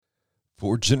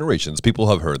For generations, people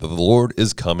have heard that the Lord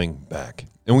is coming back.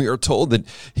 And we are told that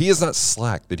he is not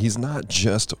slack, that he's not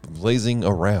just lazing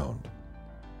around.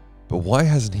 But why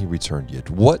hasn't he returned yet?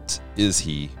 What is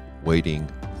he waiting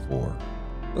for?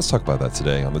 Let's talk about that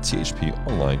today on the THP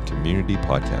Online Community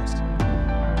Podcast.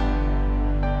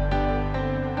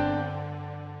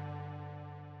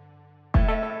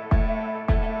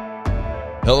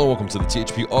 Hello, welcome to the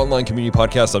THP Online Community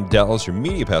Podcast. I'm Dallas, your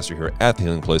media pastor here at The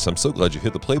Healing Place. I'm so glad you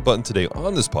hit the play button today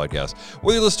on this podcast.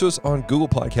 Whether you listen to us on Google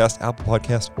Podcast, Apple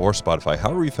Podcast, or Spotify,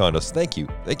 however you found us, thank you.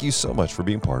 Thank you so much for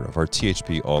being part of our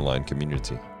THP Online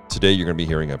community. Today, you're going to be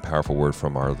hearing a powerful word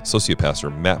from our associate pastor,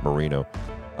 Matt Marino,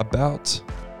 about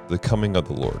the coming of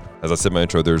the Lord. As I said in my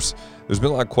intro, there's been a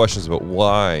lot of questions about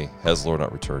why has the Lord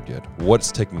not returned yet?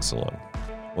 What's taking so long?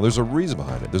 Well, there's a reason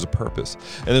behind it. There's a purpose.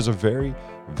 And there's a very,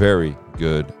 very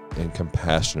good and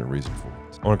compassionate reason for it. I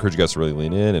want to encourage you guys to really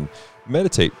lean in and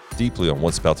meditate deeply on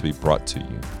what's about to be brought to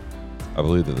you. I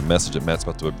believe that the message that Matt's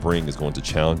about to bring is going to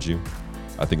challenge you.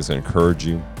 I think it's going to encourage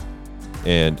you.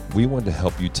 And we want to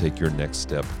help you take your next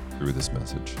step through this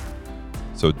message.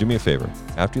 So do me a favor.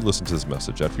 After you listen to this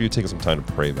message, after you take some time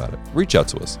to pray about it, reach out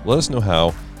to us. Let us know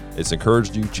how it's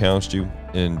encouraged you, challenged you,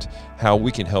 and how we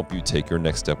can help you take your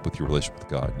next step with your relationship with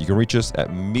God. You can reach us at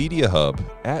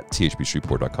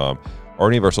mediahub@thpshreveport.com or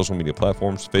any of our social media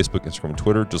platforms, Facebook, Instagram, and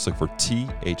Twitter. Just look for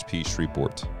THP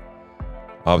Shreveport.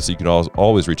 Obviously, you can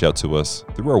always reach out to us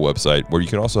through our website, where you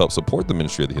can also help support the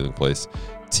ministry of The Healing Place,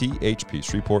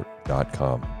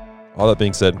 thpshreveport.com. All that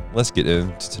being said, let's get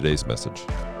into today's message.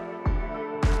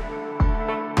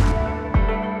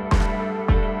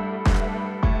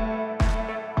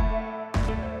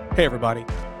 Hey everybody,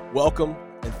 welcome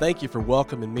and thank you for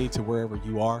welcoming me to wherever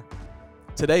you are.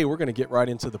 Today we're going to get right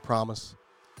into the promise,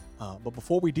 but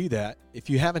before we do that, if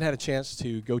you haven't had a chance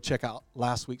to go check out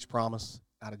last week's promise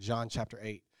out of John chapter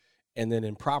 8, and then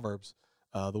in Proverbs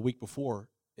the week before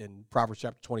in Proverbs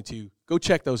chapter 22, go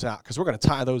check those out because we're going to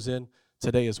tie those in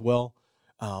today as well.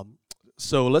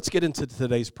 So let's get into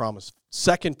today's promise.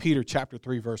 2 Peter chapter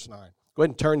 3 verse 9. Go ahead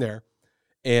and turn there,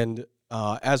 and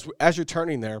as you're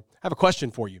turning there, I have a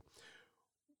question for you.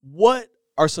 What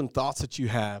are some thoughts that you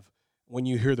have when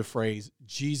you hear the phrase,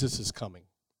 Jesus is coming?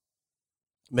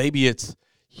 Maybe it's,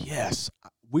 yes,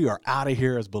 we are out of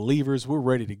here as believers. We're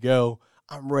ready to go.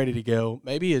 I'm ready to go.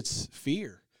 Maybe it's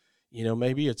fear.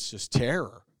 Maybe it's just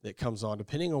terror that comes on,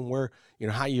 depending on where,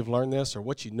 how you've learned this or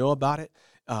what you know about it.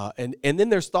 And then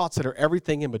there's thoughts that are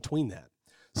everything in between that.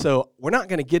 So we're not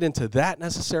going to get into that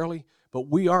necessarily, but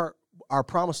our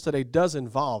promise today does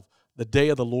involve the day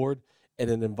of the Lord, and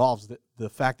it involves the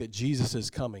fact that Jesus is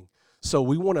coming. So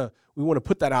we want to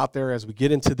put that out there as we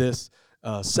get into this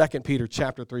 2 Peter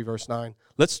chapter 3 verse 9.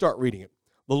 Let's start reading it.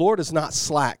 The Lord is not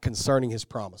slack concerning his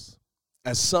promise,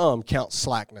 as some count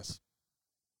slackness,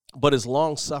 but is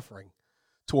long-suffering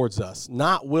towards us,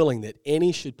 not willing that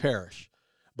any should perish,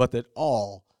 but that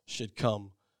all should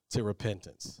come to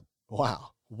repentance.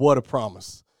 Wow, what a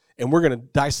promise. And we're going to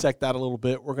dissect that a little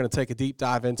bit. We're going to take a deep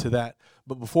dive into that.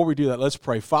 But before we do that, let's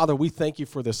pray. Father, we thank you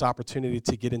for this opportunity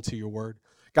to get into your word.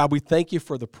 God, we thank you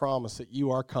for the promise that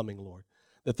you are coming, Lord,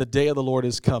 that the day of the Lord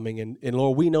is coming. And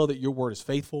Lord, we know that your word is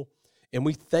faithful. And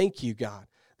we thank you, God,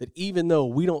 that even though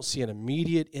we don't see an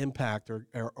immediate impact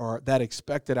or that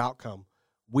expected outcome,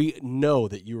 we know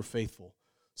that you are faithful.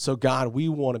 So, God, we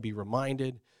want to be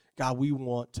reminded. God, we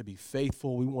want to be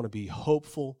faithful. We want to be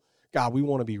hopeful. God, we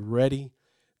want to be ready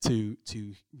to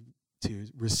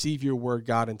receive your word,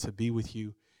 God, and to be with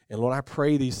you. And Lord, I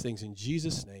pray these things in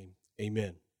Jesus' name.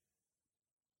 Amen.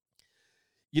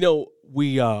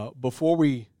 Before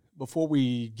we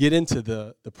get into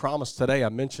the promise today, I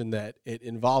mentioned that it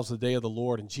involves the day of the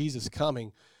Lord and Jesus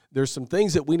coming. There's some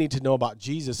things that we need to know about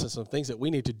Jesus and some things that we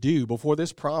need to do before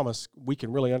this promise, we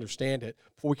can really understand it,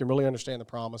 before we can really understand the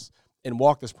promise and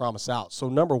walk this promise out. So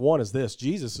number one is this: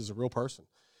 Jesus is a real person.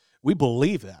 We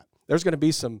believe that. There's going to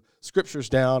be some scriptures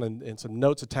down and some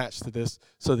notes attached to this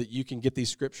so that you can get these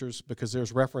scriptures because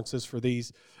there's references for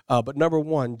these. But number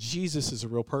one, Jesus is a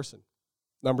real person.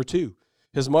 Number two,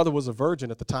 his mother was a virgin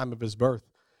at the time of his birth,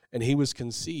 and he was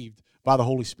conceived by the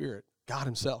Holy Spirit, God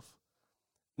himself.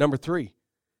 Number three,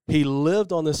 he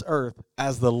lived on this earth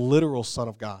as the literal Son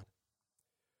of God.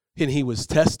 And he was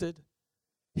tested,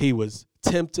 he was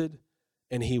tempted,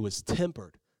 and he was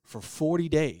tempered for 40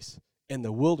 days in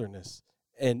the wilderness.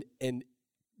 And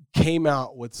came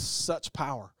out with such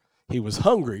power. He was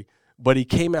hungry, but he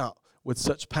came out with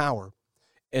such power.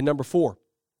 And number four,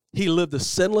 he lived a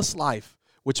sinless life,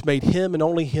 which made him and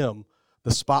only him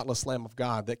the spotless Lamb of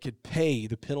God that could pay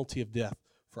the penalty of death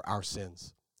for our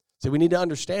sins. So we need to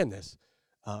understand this.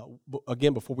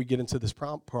 again, before we get into this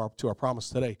to our promise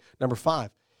today. Number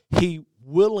 5, he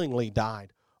willingly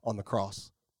died on the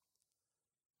cross,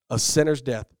 a sinner's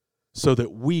death, so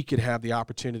that we could have the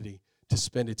opportunity to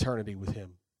spend eternity with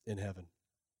him in heaven.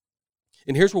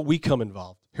 And here's where we come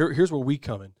involved. Here's where we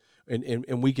come in,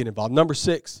 and we get involved. Number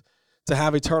 6, to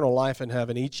have eternal life in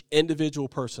heaven, each individual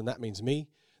person, that means me,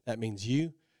 that means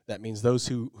you, that means those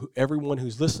everyone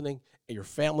who's listening, and your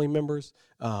family members,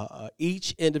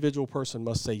 each individual person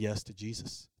must say yes to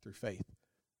Jesus through faith.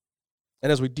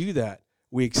 And as we do that,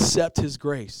 we accept his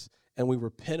grace, and we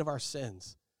repent of our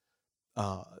sins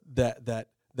that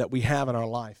we have in our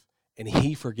life, and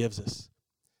he forgives us.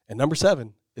 And number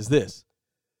 7 is this: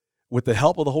 with the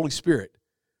help of the Holy Spirit,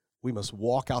 we must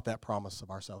walk out that promise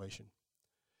of our salvation.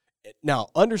 Now,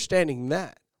 understanding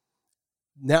that,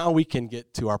 now we can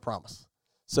get to our promise.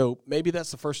 So maybe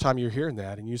that's the first time you're hearing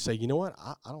that, and you say, you know what,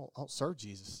 I don't serve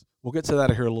Jesus. We'll get to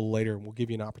that here a little later, and we'll give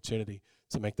you an opportunity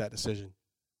to make that decision.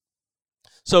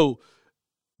 So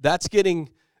that's getting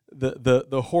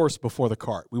the horse before the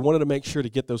cart. We wanted to make sure to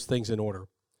get those things in order.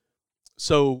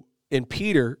 So in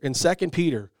 2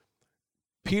 Peter,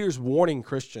 Peter's warning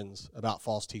Christians about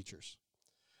false teachers.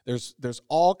 There's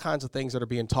all kinds of things that are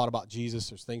being taught about Jesus.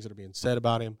 There's things that are being said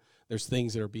about him. There's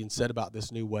things that are being said about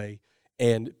this new way.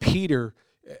 And Peter,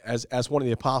 as one of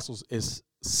the apostles, is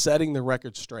setting the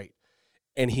record straight.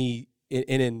 And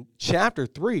in chapter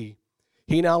 3,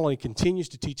 he not only continues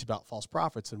to teach about false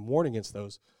prophets and warn against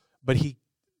those, but he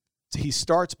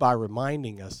starts by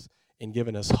reminding us and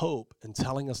giving us hope and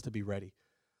telling us to be ready.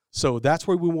 So that's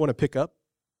where we want to pick up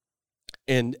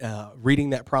in reading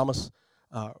that promise.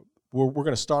 We're going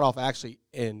to start off actually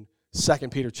in 2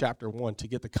 Peter chapter 1 to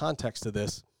get the context of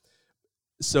this.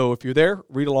 So if you're there,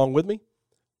 read along with me.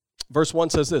 Verse 1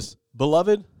 says this: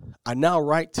 Beloved, I now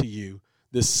write to you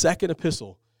this second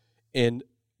epistle, in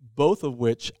both of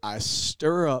which I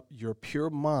stir up your pure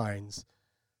minds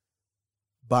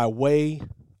by way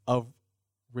of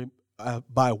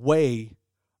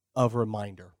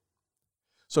reminder.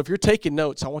 So if you're taking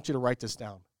notes, I want you to write this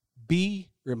down. Be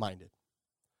reminded.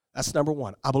 That's number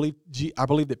 1. I believe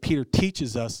that Peter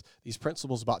teaches us these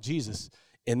principles about Jesus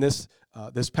in this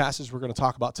passage we're going to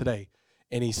talk about today.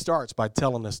 And he starts by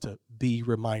telling us to be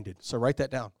reminded. So write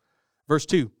that down. Verse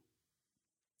 2,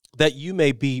 that you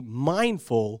may be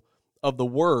mindful of the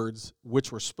words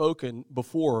which were spoken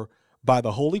before by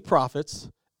the holy prophets,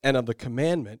 and of the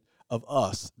commandment of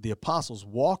us, the apostles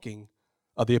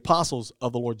of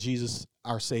the Lord Jesus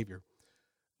our Savior.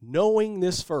 Knowing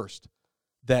this first,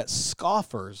 that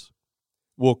scoffers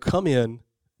will come in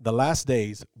the last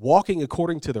days, walking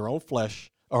according to their own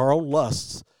flesh, or own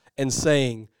lusts, and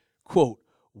saying, quote,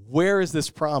 where is this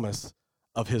promise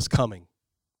of his coming?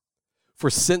 For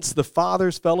since the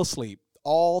fathers fell asleep,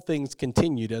 all things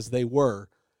continued as they were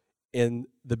in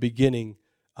the beginning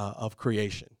of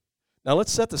creation. Now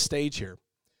let's set the stage here.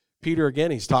 Peter, again,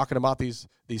 he's talking about these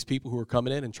people who are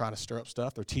coming in and trying to stir up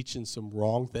stuff. They're teaching some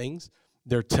wrong things.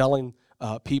 They're telling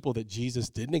people that Jesus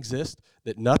didn't exist,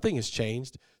 that nothing has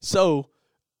changed. So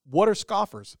what are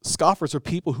scoffers? Scoffers are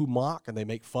people who mock and they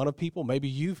make fun of people.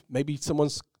 Maybe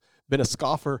someone's been a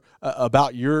scoffer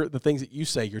about the things that you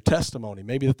say, your testimony,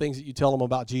 maybe the things that you tell them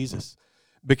about Jesus.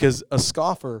 Because a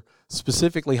scoffer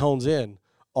specifically hones in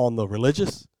on the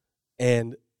religious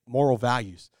and moral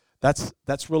values. That's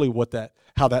really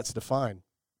how that's defined.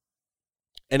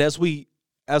 And as we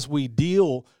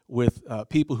deal with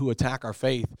people who attack our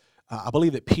faith, I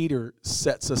believe that Peter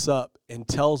sets us up and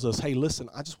tells us, hey, listen,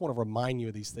 I just want to remind you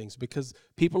of these things because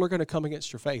people are going to come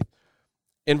against your faith.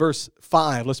 In verse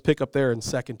 5, let's pick up there in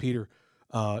 2 Peter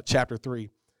chapter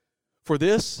 3. For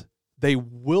this they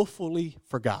willfully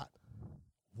forgot.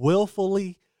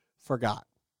 Willfully forgot.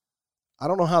 I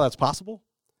don't know how that's possible,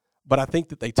 but I think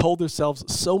that they told themselves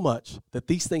so much that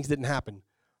these things didn't happen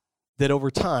that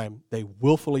over time they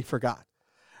willfully forgot.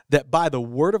 That by the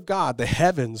word of God, the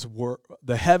heavens were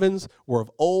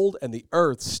of old, and the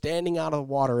earth standing out of the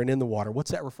water and in the water.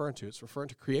 What's that referring to? It's referring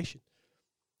to creation.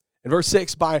 In verse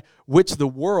 6, by which the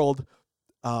world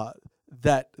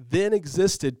that then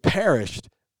existed perished,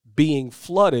 being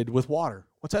flooded with water.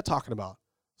 What's that talking about?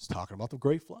 It's talking about the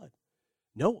great flood,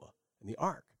 Noah and the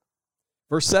ark.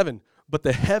 Verse 7, but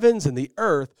the heavens and the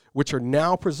earth, which are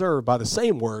now preserved by the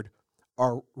same word,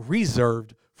 are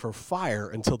reserved for fire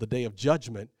until the day of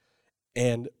judgment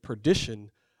and perdition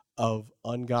of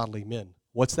ungodly men.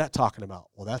 What's that talking about?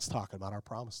 Well, that's talking about our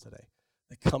promise today,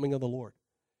 the coming of the Lord.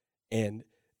 And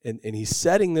he's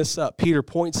setting this up. Peter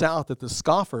points out that the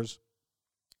scoffers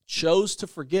chose to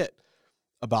forget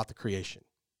about the creation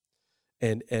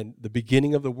and the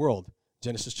beginning of the world,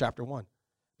 Genesis chapter 1.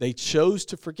 They chose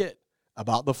to forget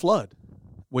about the flood,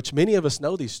 which many of us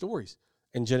know these stories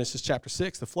in Genesis chapter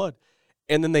 6, the flood.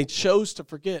 And then they chose to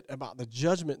forget about the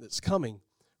judgment that's coming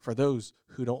for those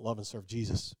who don't love and serve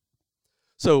Jesus.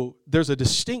 So there's a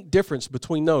distinct difference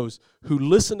between those who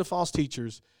listen to false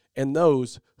teachers and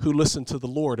those who listen to the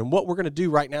Lord. And what we're going to do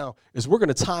right now is we're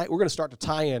going to start to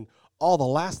tie in all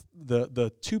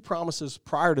the two promises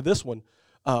prior to this one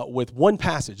with one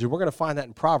passage. And we're going to find that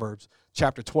in Proverbs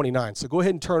chapter 29. So go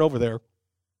ahead and turn over there.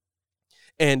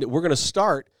 And we're going to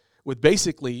start with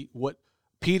basically what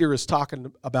Peter is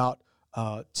talking about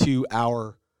to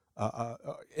our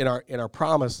in our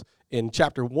promise in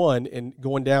chapter 1 and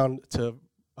going down to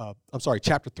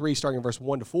chapter 3, starting in verse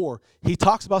 1 to 4. He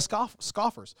talks about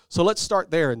scoffers. So let's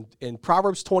start there in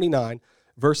Proverbs 29,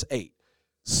 verse 8.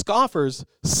 Scoffers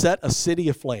set a city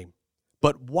aflame,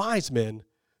 but wise men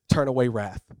turn away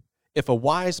wrath. If a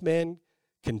wise man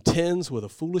contends with a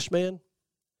foolish man,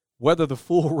 whether the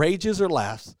fool rages or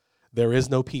laughs, there is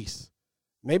no peace.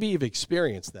 Maybe you've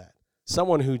experienced that.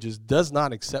 Someone who just does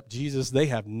not accept Jesus, they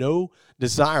have no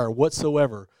desire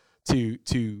whatsoever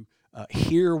to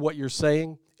hear what you're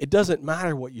saying. It doesn't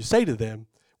matter what you say to them,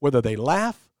 whether they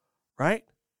laugh, right,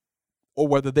 or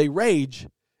whether they rage,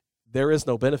 there is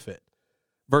no benefit.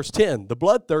 Verse 10, the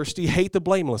bloodthirsty hate the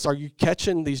blameless. Are you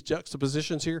catching these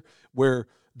juxtapositions here where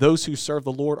those who serve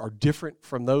the Lord are different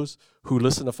from those who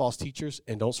listen to false teachers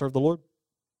and don't serve the Lord?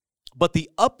 But the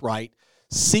upright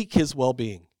seek his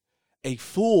well-being. A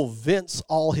fool vents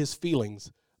all his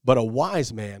feelings, but a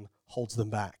wise man holds them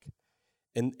back.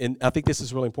 And I think this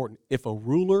is really important. If a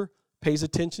ruler pays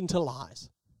attention to lies,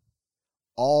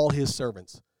 all his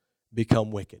servants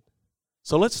become wicked.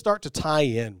 So let's start to tie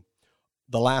in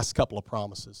the last couple of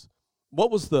promises.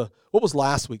 What was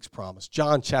last week's promise?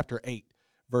 John chapter 8,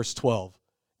 verse 12.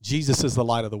 Jesus is the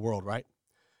light of the world, right?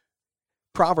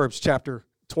 Proverbs chapter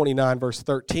 29, verse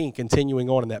 13, continuing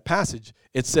on in that passage,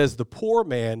 it says, the poor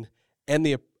man and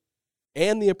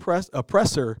the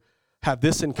oppressor have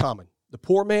this in common. The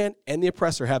poor man and the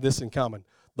oppressor have this in common.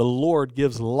 The Lord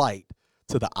gives light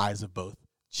to the eyes of both.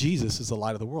 Jesus is the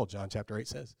light of the world, John chapter 8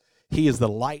 says. He is the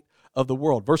light of the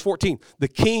world. Verse 14, the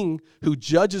king who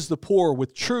judges the poor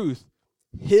with truth,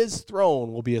 his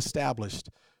throne will be established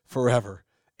forever.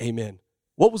 Amen.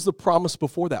 What was the promise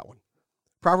before that one?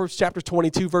 Proverbs chapter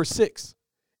 22, verse 6.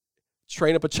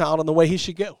 Train up a child in the way he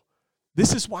should go.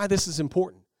 This is why this is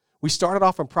important. We started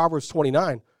off in Proverbs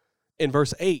 29 in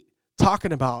verse 8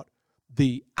 talking about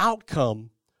the outcome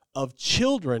of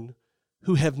children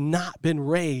who have not been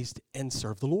raised and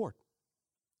serve the Lord.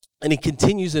 And he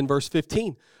continues in verse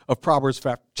 15 of Proverbs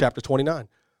chapter 29.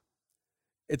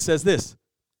 It says this,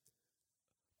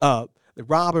 they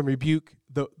rob and rebuke,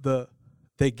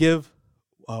 they give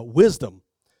wisdom,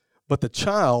 but a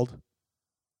child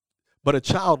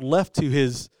left to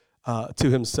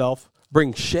himself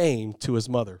brings shame to his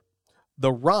mother.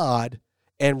 The rod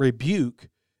and rebuke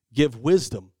give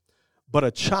wisdom, but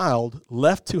a child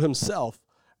left to himself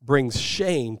brings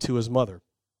shame to his mother.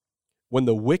 When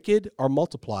the wicked are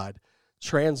multiplied,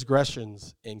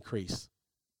 transgressions increase.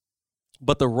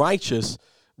 But the righteous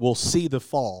will see the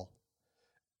fall.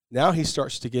 Now he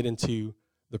starts to get into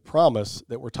the promise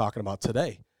that we're talking about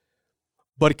today.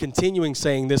 But continuing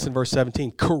saying this in verse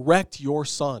 17, correct your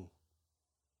son.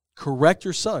 Correct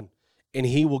your son, and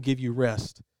he will give you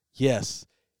rest. Yes,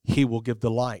 he will give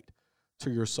delight to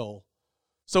your soul.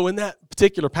 So in that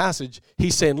particular passage,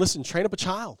 he's saying, listen, train up a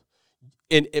child.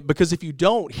 And because if you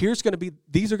don't, these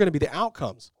are going to be the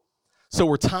outcomes. So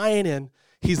we're tying in,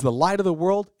 he's the light of the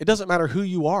world. It doesn't matter who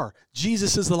you are.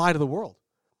 Jesus is the light of the world,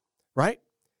 right?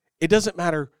 It doesn't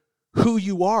matter who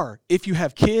you are. If you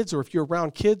have kids or if you're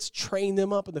around kids, train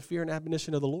them up in the fear and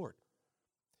admonition of the Lord.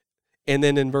 And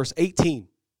then in verse 18,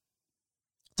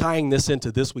 tying this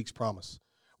into this week's promise,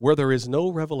 where there is no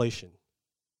revelation,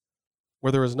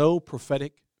 where there is no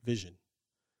prophetic vision,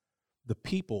 the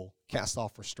people cast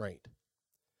off restraint.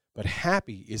 But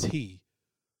happy is he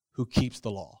who keeps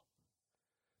the law.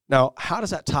 Now, how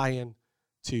does that tie in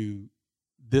to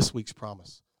this week's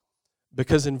promise?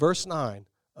 Because in verse 9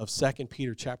 of 2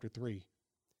 Peter chapter 3,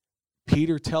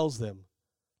 Peter tells them,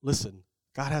 listen,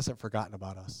 God hasn't forgotten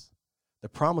about us. The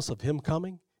promise of him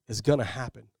coming is going to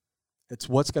happen. It's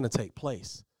what's going to take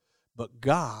place. But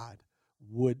God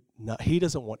would not, he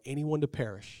doesn't want anyone to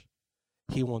perish.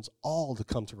 He wants all to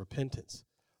come to repentance.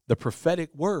 The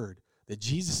prophetic word that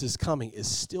Jesus is coming is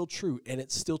still true, and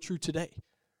it's still true today.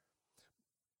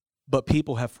 But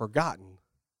people have forgotten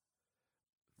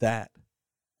that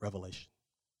revelation.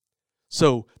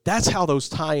 So that's how those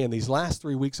tie in. These last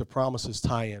 3 weeks of promises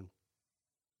tie in.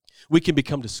 We can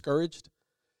become discouraged,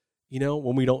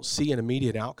 when we don't see an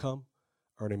immediate outcome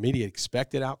or an immediate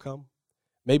expected outcome.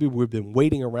 Maybe we've been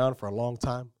waiting around for a long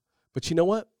time. But you know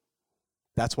what?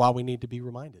 That's why we need to be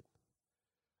reminded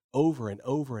over and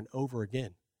over and over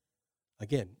again.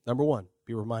 Again, number one,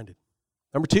 be reminded.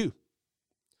 Number two,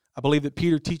 I believe that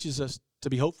Peter teaches us to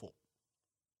be hopeful.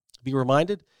 Be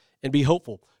reminded and be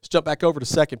hopeful. Let's jump back over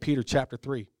to 2 Peter chapter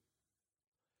 3,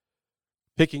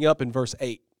 picking up in verse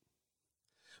 8.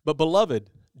 But beloved,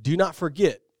 do not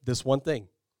forget this one thing,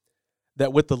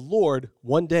 that with the Lord,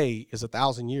 one day is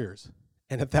 1,000 years,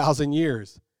 and 1,000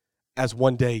 years as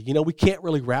one day. You know, we can't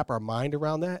really wrap our mind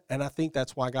around that, and I think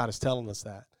that's why God is telling us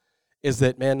that, is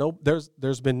that, man, no,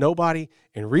 there's been nobody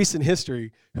in recent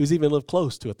history who's even lived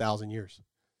close to 1,000 years.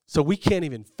 So we can't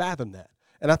even fathom that.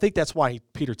 And I think that's why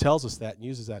Peter tells us that and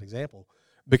uses that example,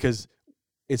 because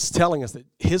it's telling us that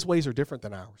his ways are different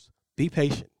than ours. Be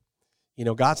patient. You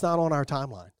know, God's not on our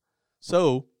timeline.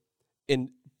 So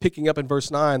in picking up in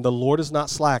verse 9, the Lord is not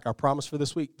slack, our promise for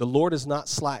this week. The Lord is not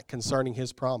slack concerning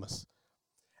his promise,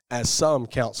 as some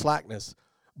count slackness,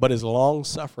 but is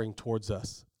long-suffering towards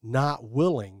us, not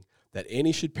willing that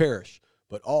any should perish,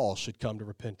 but all should come to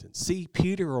repentance. See,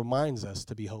 Peter reminds us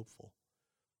to be hopeful.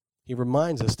 He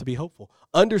reminds us to be hopeful,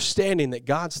 understanding that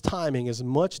God's timing is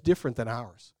much different than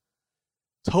ours,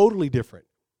 totally different,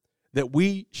 that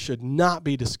we should not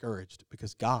be discouraged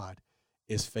because God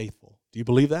is faithful. Do you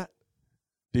believe that?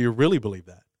 Do you really believe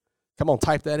that? Come on,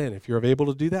 type that in. If you're able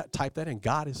to do that, type that in.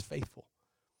 God is faithful.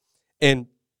 And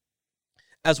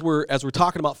as we're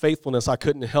talking about faithfulness,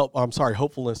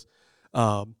 hopefulness.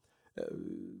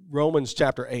 Romans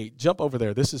chapter 8. Jump over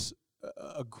there. This is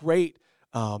a great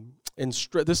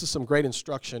this is some great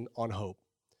instruction on hope,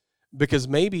 because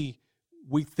maybe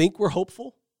we think we're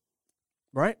hopeful,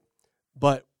 right?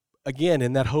 But again,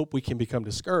 in that hope, we can become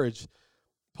discouraged.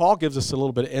 Paul gives us a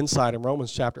little bit of insight in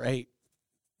Romans chapter 8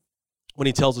 when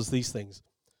he tells us these things.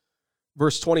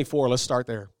 Verse 24, let's start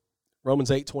there.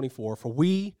 Romans 8:24. For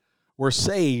we were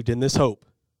saved in this hope,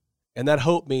 and that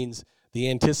hope means the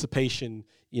anticipation,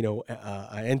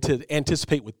 and to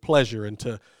anticipate with pleasure, and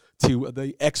to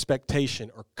the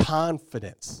expectation or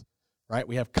confidence, right?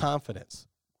 We have confidence.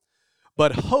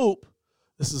 But hope,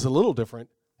 this is a little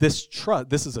different. This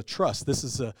is a trust. This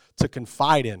is to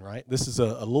confide in, right? This is a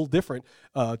little different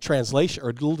translation, or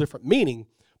a little different meaning,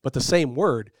 but the same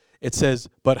word. It says,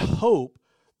 but hope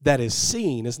that is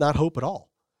seen is not hope at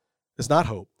all. It's not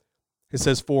hope. It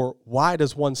says, for why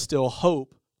does one still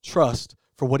hope, trust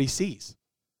for what he sees?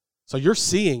 So you're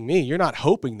seeing me. You're not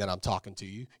hoping that I'm talking to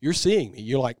you. You're seeing me.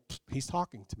 You're like, he's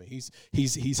talking to me.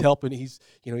 He's helping. He's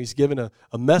giving a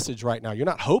message right now. You're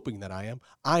not hoping that I am.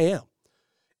 I am.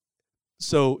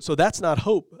 So that's not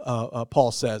hope,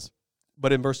 Paul says.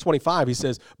 But in verse 25, he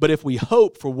says, but if we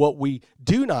hope for what we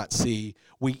do not see,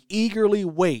 we eagerly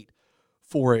wait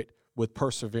for it with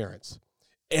perseverance.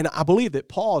 And I believe that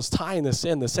Paul is tying this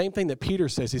in, the same thing that Peter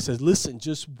says. He says, listen,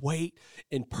 just wait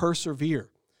and persevere.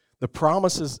 The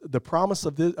promise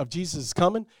of Jesus'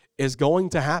 coming is going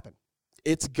to happen.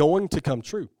 It's going to come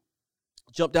true.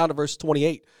 Jump down to verse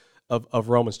 28 of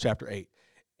Romans chapter 8.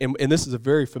 And this is a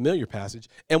very familiar passage.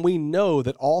 And we know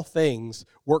that all things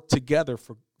work together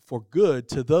for good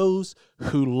to those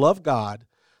who love God,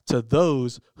 to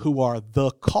those who are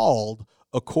the called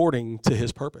according to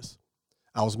his purpose.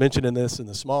 I was mentioning this in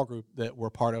the small group that we're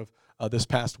part of this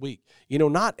past week.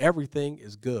 Not everything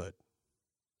is good.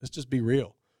 Let's just be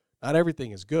real. Not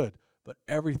everything is good, but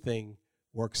everything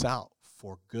works out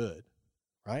for good,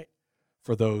 right?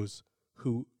 For those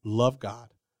who love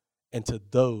God and to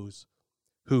those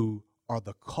who are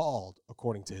the called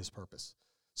according to his purpose.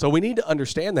 So we need to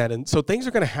understand that. And so things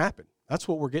are going to happen. That's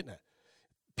what we're getting at.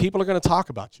 People are going to talk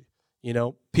about you.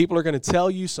 People are going to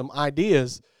tell you some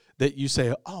ideas that you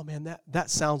say, oh man, that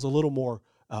sounds a little more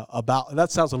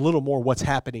what's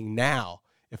happening now,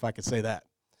 if I could say that.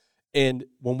 And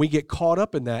when we get caught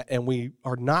up in that and we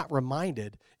are not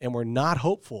reminded and we're not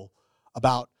hopeful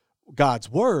about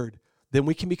God's word, then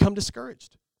we can become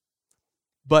discouraged.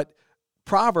 But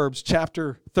Proverbs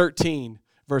chapter 13,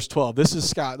 verse 12, this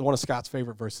is one of Scott's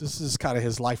favorite verses. This is kind of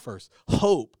his life verse.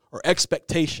 Hope or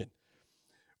expectation,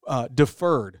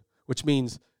 deferred, which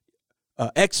means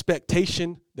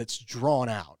expectation that's drawn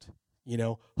out.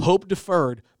 Hope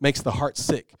deferred makes the heart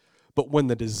sick. But when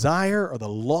the desire or the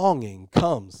longing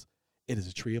comes, it is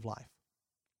a tree of life.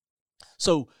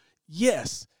 So,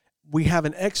 yes, we have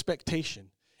an expectation.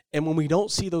 And when we don't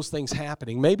see those things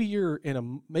happening, maybe you're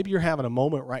having a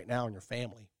moment right now in your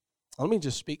family. Let me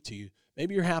just speak to you.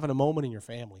 Maybe you're having a moment in your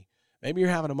family. Maybe you're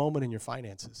having a moment in your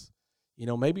finances.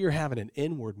 Maybe you're having an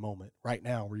inward moment right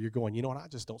now where you're going, I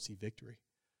just don't see victory.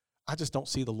 I just don't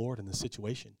see the Lord in this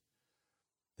situation.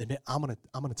 then I'm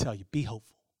gonna tell you, be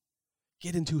hopeful.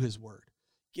 Get into his word.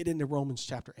 Get into Romans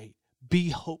chapter 8. Be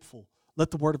hopeful.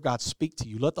 Let the word of God speak to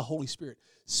you. Let the Holy Spirit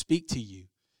speak to you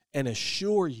and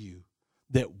assure you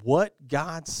that what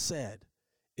God said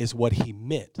is what he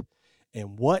meant.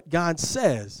 And what God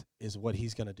says is what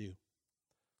he's going to do.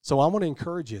 So I want to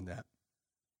encourage you in that.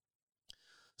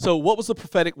 So what was the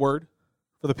prophetic word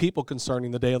for the people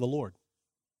concerning the day of the Lord?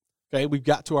 Okay, we've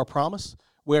got to our promise.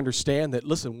 We understand that,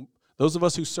 listen, those of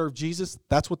us who serve Jesus,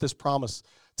 that's what this promise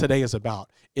today is about.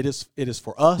 It is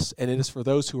for us, and it is for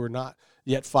those who are not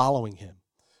yet following him.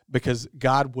 Because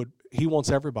he wants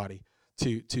everybody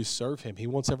to serve him. He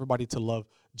wants everybody to love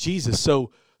Jesus.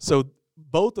 So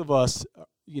both of us,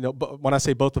 but when I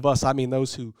say both of us, I mean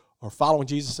those who are following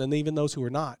Jesus and even those who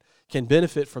are not can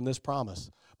benefit from this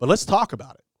promise. But let's talk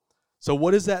about it. So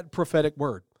what is that prophetic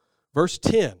word? Verse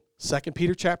 10, 2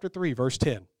 Peter chapter 3, verse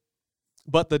 10.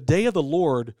 But the day of the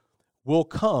Lord will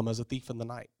come as a thief in the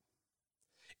night,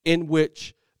 in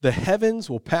which the heavens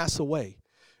will pass away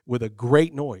with a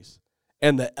great noise,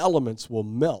 and the elements will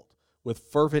melt with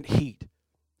fervent heat.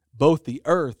 Both the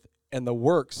earth and the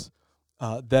works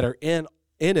that are in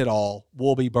it all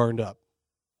will be burned up.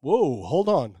 Whoa, hold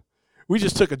on. We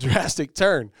just took a drastic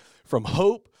turn from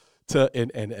hope to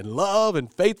and love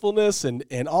and faithfulness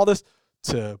and all this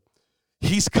to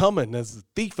he's coming as a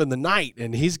thief in the night,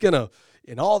 and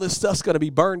and all this stuff's gonna be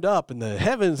burned up, and the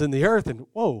heavens and the earth, and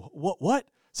whoa, what?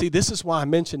 See, this is why I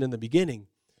mentioned in the beginning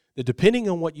that depending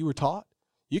on what you were taught,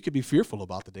 you could be fearful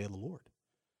about the day of the Lord.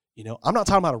 I'm not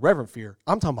talking about a reverent fear.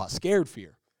 I'm talking about scared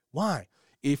fear. Why?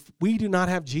 If we do not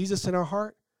have Jesus in our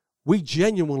heart, we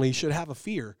genuinely should have a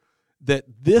fear that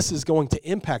this is going to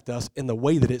impact us in the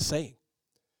way that it's saying.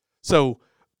 So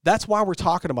that's why we're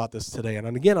talking about this today. And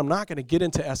again, I'm not going to get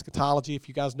into eschatology, if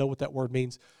you guys know what that word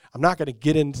means. I'm not going to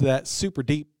get into that super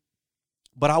deep.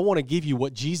 But I want to give you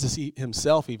what Jesus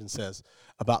himself even says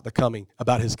about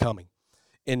his coming.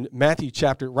 In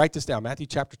write this down, Matthew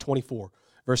chapter 24,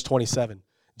 verse 27.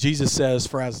 Jesus says,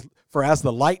 for as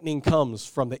the lightning comes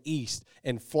from the east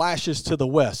and flashes to the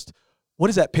west, what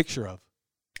is that picture of?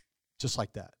 Just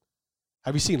like that.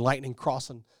 Have you seen lightning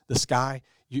crossing the sky?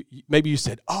 Maybe you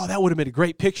said, oh, that would have been a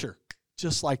great picture.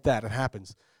 Just like that, it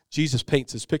happens. Jesus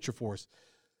paints this picture for us.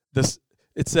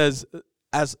 It says,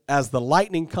 as the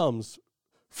lightning comes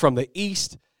from the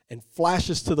east and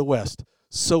flashes to the west,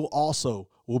 so also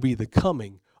will be the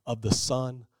coming of the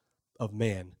Son of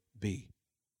Man be.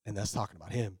 And that's talking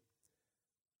about him.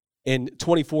 In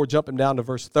 24, jumping down to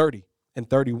verse 30 and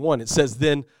 31, it says,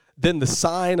 Then the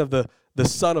sign of the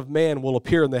Son of Man will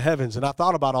appear in the heavens. And I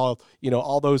thought about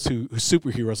all those who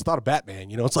superheroes. I thought of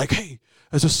Batman. It's like, hey,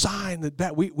 there's a sign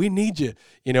that we need you.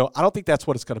 I don't think that's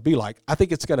what it's going to be like. I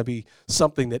think it's going to be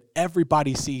something that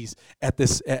everybody sees at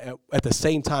the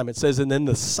same time. It says, and then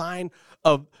the sign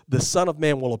of the Son of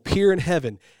Man will appear in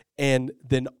heaven, and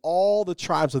then all the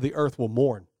tribes of the earth will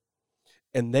mourn.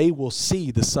 And they will see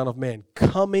the Son of Man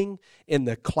coming in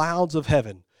the clouds of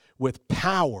heaven with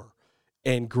power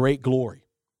and great glory.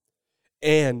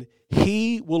 And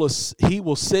he will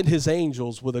send his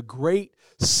angels with a great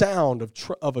sound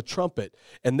of a trumpet,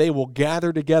 and they will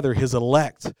gather together his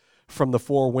elect from the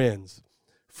four winds,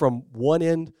 from one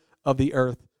end of the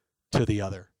earth to the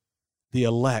other. The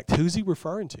elect. Who's he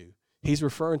referring to? He's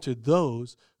referring to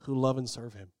those who love and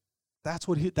serve him. That's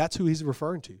who he's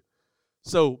referring to.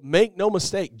 So make no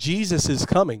mistake, Jesus is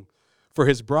coming for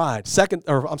his bride. 1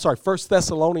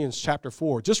 Thessalonians chapter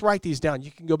 4. Just write these down.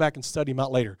 You can go back and study them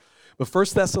out later. But 1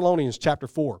 Thessalonians chapter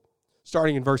 4,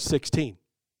 starting in verse 16.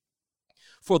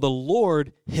 For the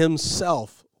Lord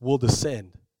himself will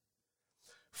descend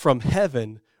from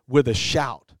heaven with a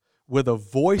shout, with a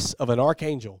voice of an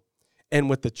archangel, and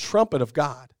with the trumpet of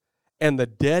God, and the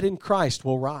dead in Christ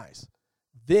will rise.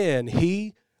 Then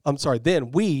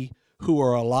we who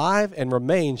are alive and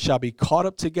remain shall be caught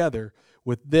up together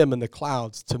with them in the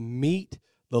clouds to meet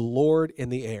the Lord in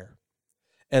the air.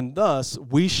 And thus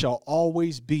we shall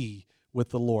always be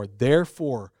with the Lord.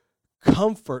 Therefore,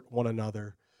 comfort one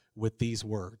another with these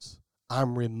words.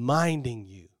 I'm reminding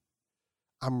you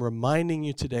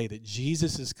today that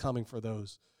Jesus is coming for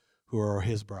those who are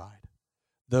his bride,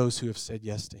 those who have said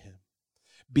yes to him.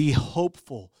 Be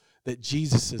hopeful that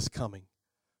Jesus is coming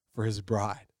for his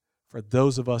bride, for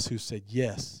those of us who said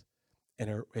yes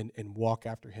and walk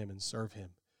after him and serve him.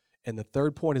 And the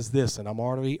third point is this, and I'm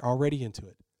already into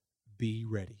it. Be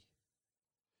ready.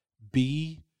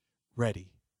 Be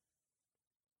ready.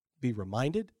 Be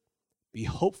reminded, be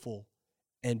hopeful,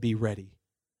 and be ready.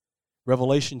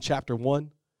 Revelation chapter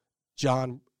 1,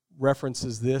 John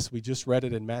references this. We just read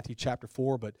it in Matthew chapter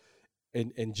 4, but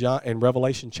in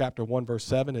Revelation chapter 1, verse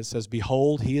 7, it says,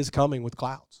 "Behold, he is coming with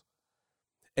clouds,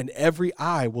 and every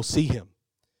eye will see him,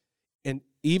 and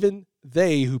even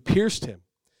they who pierced him,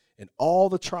 and all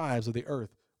the tribes of the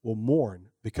earth will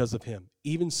mourn because of him.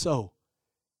 Even so,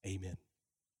 amen."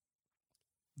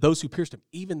 Those who pierced him,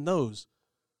 even those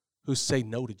who say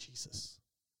no to Jesus,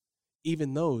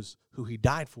 even those who he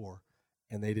died for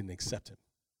and they didn't accept him,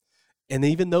 and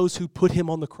even those who put him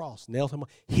on the cross, nailed him on,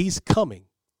 he's coming,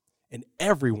 and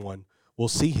everyone will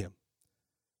see him.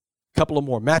 A couple of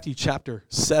more. Matthew chapter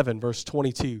 7, verse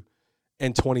 22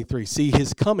 and 23. See,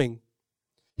 he's coming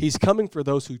for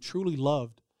those who truly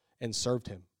loved and served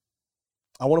him.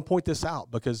 I want to point this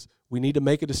out because we need to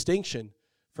make a distinction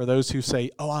for those who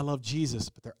say, "Oh, I love Jesus,"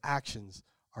 but their actions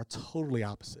are totally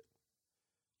opposite.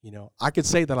 You know, I could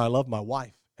say that I love my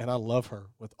wife and I love her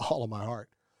with all of my heart,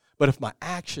 but if my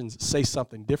actions say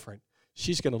something different,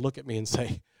 she's going to look at me and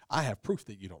say, "I have proof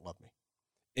that you don't love me."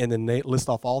 And then they list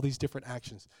off all these different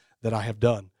actions that I have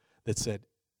done that said,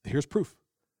 "Here's proof."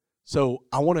 So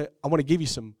I want to give you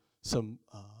some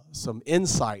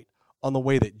insight on the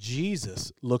way that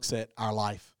Jesus looks at our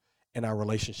life and our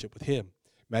relationship with him.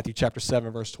 Matthew chapter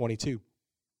 7, verse 22.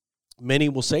 "Many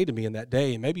will say to me in that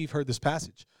day," and maybe you've heard this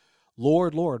passage,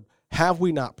 "Lord, Lord, have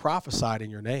we not prophesied in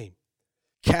your name,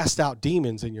 cast out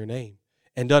demons in your name,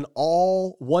 and done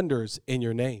all wonders in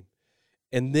your name?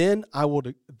 And then I will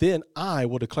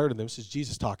declare to them," this is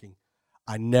Jesus talking,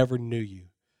 "I never knew you.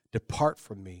 Depart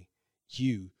from me,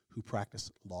 you who practice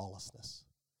lawlessness."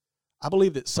 I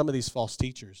believe that some of these false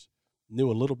teachers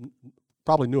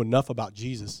probably knew enough about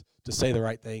Jesus to say the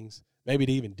right things, maybe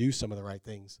to even do some of the right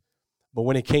things. But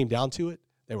when it came down to it,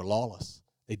 they were lawless.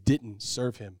 They didn't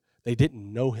serve him. They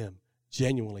didn't know him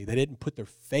genuinely. They didn't put their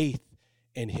faith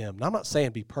in him. Now, I'm not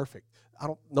saying be perfect.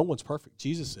 No one's perfect.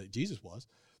 Jesus was.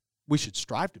 We should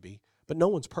strive to be, but no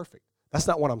one's perfect. That's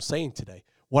not what I'm saying today.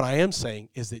 What I am saying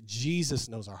is that Jesus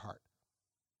knows our heart.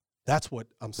 That's what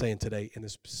I'm saying today in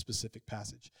this specific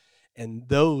passage. And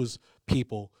those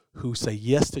people who say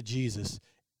yes to Jesus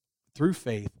through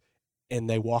faith and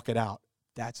they walk it out,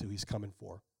 that's who he's coming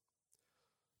for.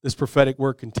 This prophetic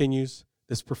word continues.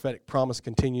 This prophetic promise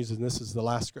continues, and this is the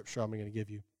last scripture I'm going to give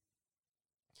you.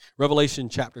 Revelation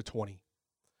chapter 20,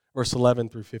 verse 11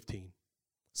 through 15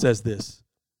 says this,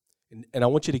 and I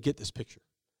want you to get this picture.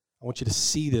 I want you to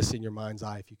see this in your mind's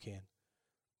eye if you can.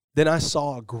 "Then I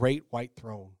saw a great white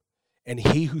throne, and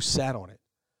he who sat on it,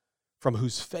 from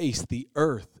whose face the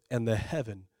earth and the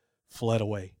heaven fled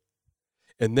away.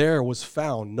 And there was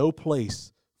found no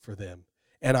place for them.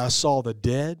 And I saw the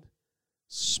dead,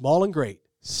 small and great,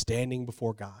 standing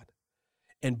before God.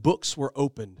 And books were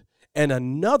opened, and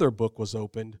another book was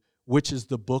opened, which is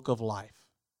the book of life."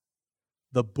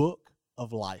 The book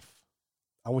of life.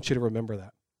 I want you to remember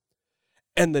that.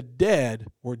 "And the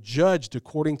dead were judged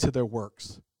according to their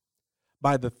works,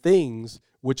 by the things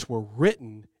which were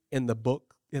written in the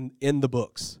book in the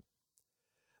books.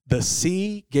 The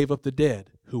sea gave up the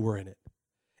dead who were in it,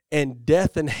 and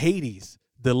death and Hades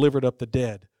delivered up the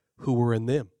dead who were in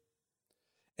them.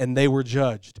 And they were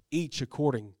judged, each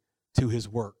according to his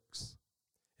works."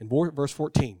 And verse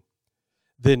 14,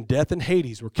 "Then death and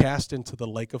Hades were cast into the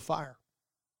lake of fire.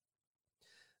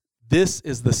 This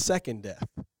is the second death."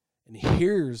 And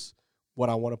here's what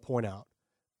I want to point out.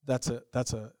 That's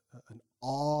an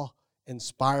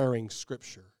awe-inspiring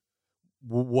scripture.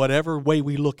 Whatever way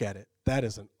we look at it, that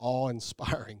is an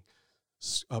awe-inspiring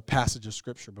passage of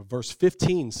scripture. But verse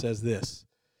 15 says this,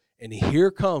 and here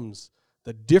comes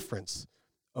the difference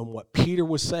on what Peter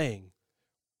was saying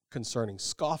concerning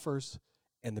scoffers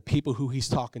and the people who he's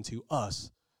talking to, us,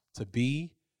 to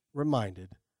be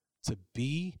reminded, to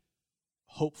be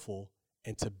hopeful,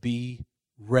 and to be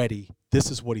ready.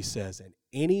 This is what he says, "And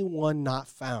anyone not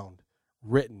found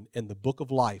written in the book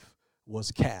of life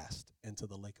was cast into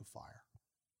the lake of fire."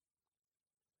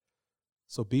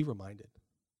 So be reminded,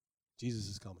 Jesus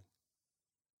is coming.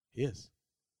 He is.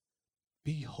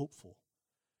 Be hopeful.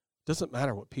 Doesn't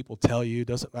matter what people tell you.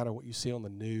 Doesn't matter what you see on the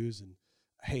news. And,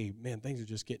 hey, man, things are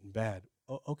just getting bad.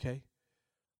 Okay.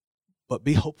 But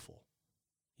be hopeful,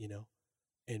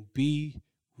 and be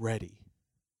ready.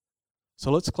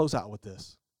 So let's close out with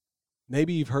this.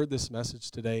 Maybe you've heard this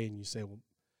message today and you say, well,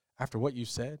 after what you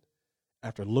said,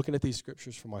 after looking at these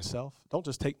scriptures for myself, don't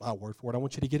just take my word for it. I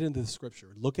want you to get into the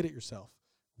scripture. Look at it yourself.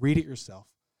 Read it yourself.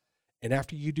 And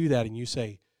after you do that and you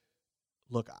say,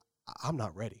 look, I'm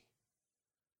not ready.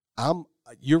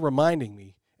 You're reminding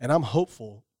me, and I'm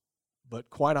hopeful, but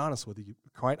quite honestly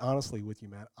with you,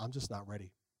 man, I'm just not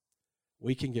ready.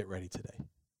 We can get ready today.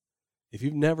 If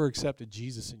you've never accepted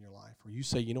Jesus in your life, or you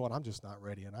say, you know what, I'm just not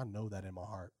ready, and I know that in my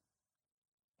heart,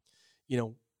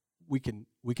 we can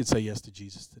say yes to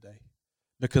Jesus today,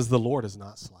 because the Lord is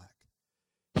not slack.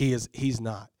 He's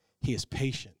not. He is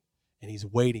patient, and he's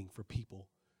waiting for people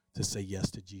to say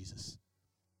yes to Jesus.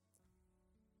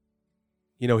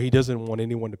 He doesn't want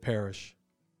anyone to perish,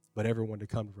 but everyone to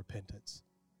come to repentance.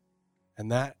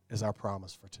 And that is our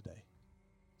promise for today.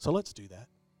 So let's do that.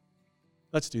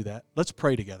 Let's do that. Let's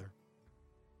pray together.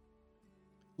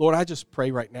 Lord, I just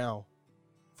pray right now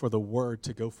for the word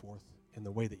to go forth in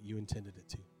the way that you intended it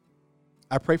to.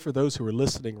 I pray for those who are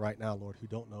listening right now, Lord, who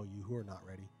don't know you, who are not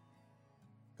ready.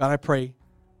 God, I pray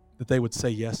that they would say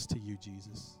yes to you,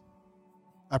 Jesus.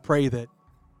 I pray that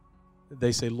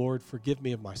they say, Lord, forgive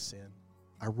me of my sin.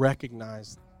 I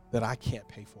recognize that I can't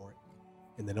pay for it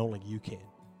and that only you can.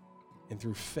 And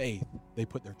through faith, they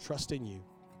put their trust in you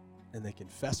and they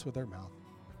confess with their mouth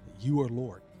that you are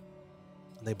Lord.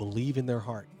 And they believe in their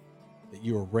heart that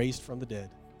you are raised from the dead.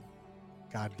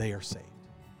 God, they are saved.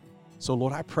 So,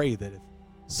 Lord, I pray that if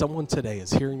someone today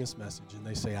is hearing this message and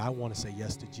they say, I want to say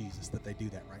yes to Jesus, that they do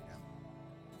that right now.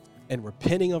 And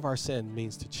repenting of our sin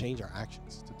means to change our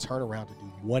actions, to turn around, to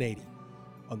do 180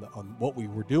 on what we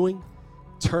were doing,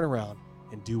 turn around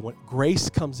and do what grace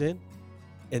comes in.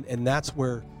 And that's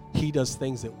where he does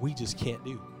things that we just can't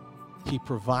do. He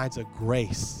provides a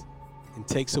grace and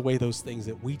takes away those things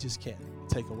that we just can't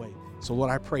take away. So,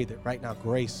 Lord, I pray that right now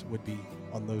grace would be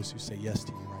on those who say yes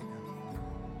to you right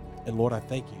now. And, Lord, I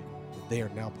thank you that they are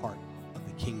now part of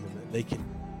the kingdom, that they can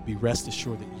be rest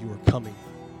assured that you are coming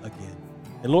again.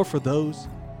 And, Lord, for those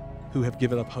who have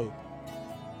given up hope,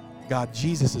 God,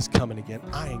 Jesus is coming again.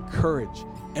 I encourage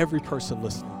every person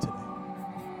listening today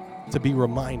to be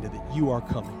reminded that you are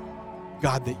coming.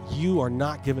 God, that you are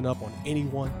not giving up on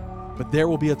anyone, but there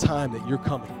will be a time that you're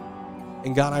coming.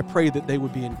 And God, I pray that they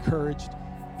would be encouraged,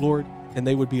 Lord, and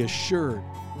they would be assured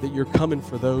that you're coming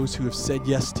for those who have said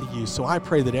yes to you. So I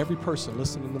pray that every person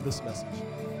listening to this message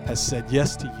has said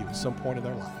yes to you at some point in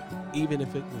their life, even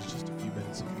if it was just a few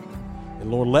minutes ago. And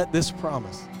Lord, let this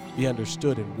promise be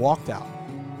understood and walked out,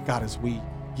 God, as we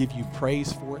give you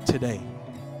praise for it today.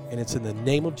 And it's in the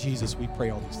name of Jesus we pray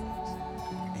all these things.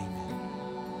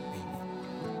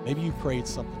 Maybe you prayed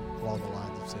something along the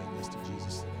lines of saying yes to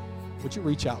Jesus today. Would you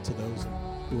reach out to those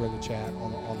who are in the chat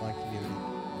on the online community?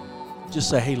 Just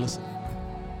say, hey, listen,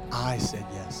 I said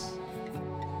yes.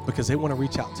 Because they want to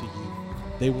reach out to you.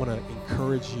 They want to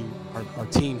encourage you. Our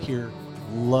team here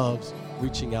loves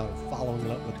reaching out and following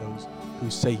up with those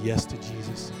who say yes to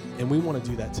Jesus. And we want to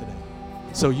do that today.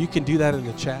 So you can do that in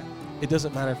the chat. It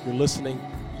doesn't matter if you're listening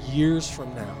years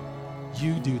from now.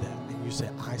 You do that and you say,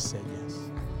 I said yes.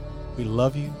 We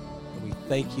love you and we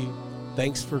thank you.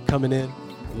 Thanks for coming in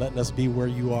and letting us be where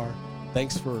you are.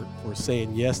 Thanks for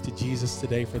saying yes to Jesus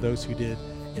today for those who did.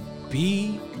 And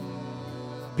be.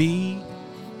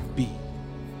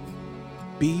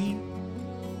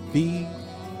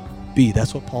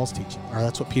 That's what Paul's teaching, or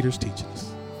that's what Peter's teaching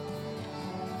us.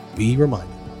 Be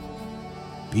reminded,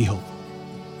 be hopeful,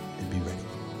 and be ready.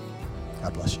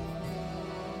 God bless you.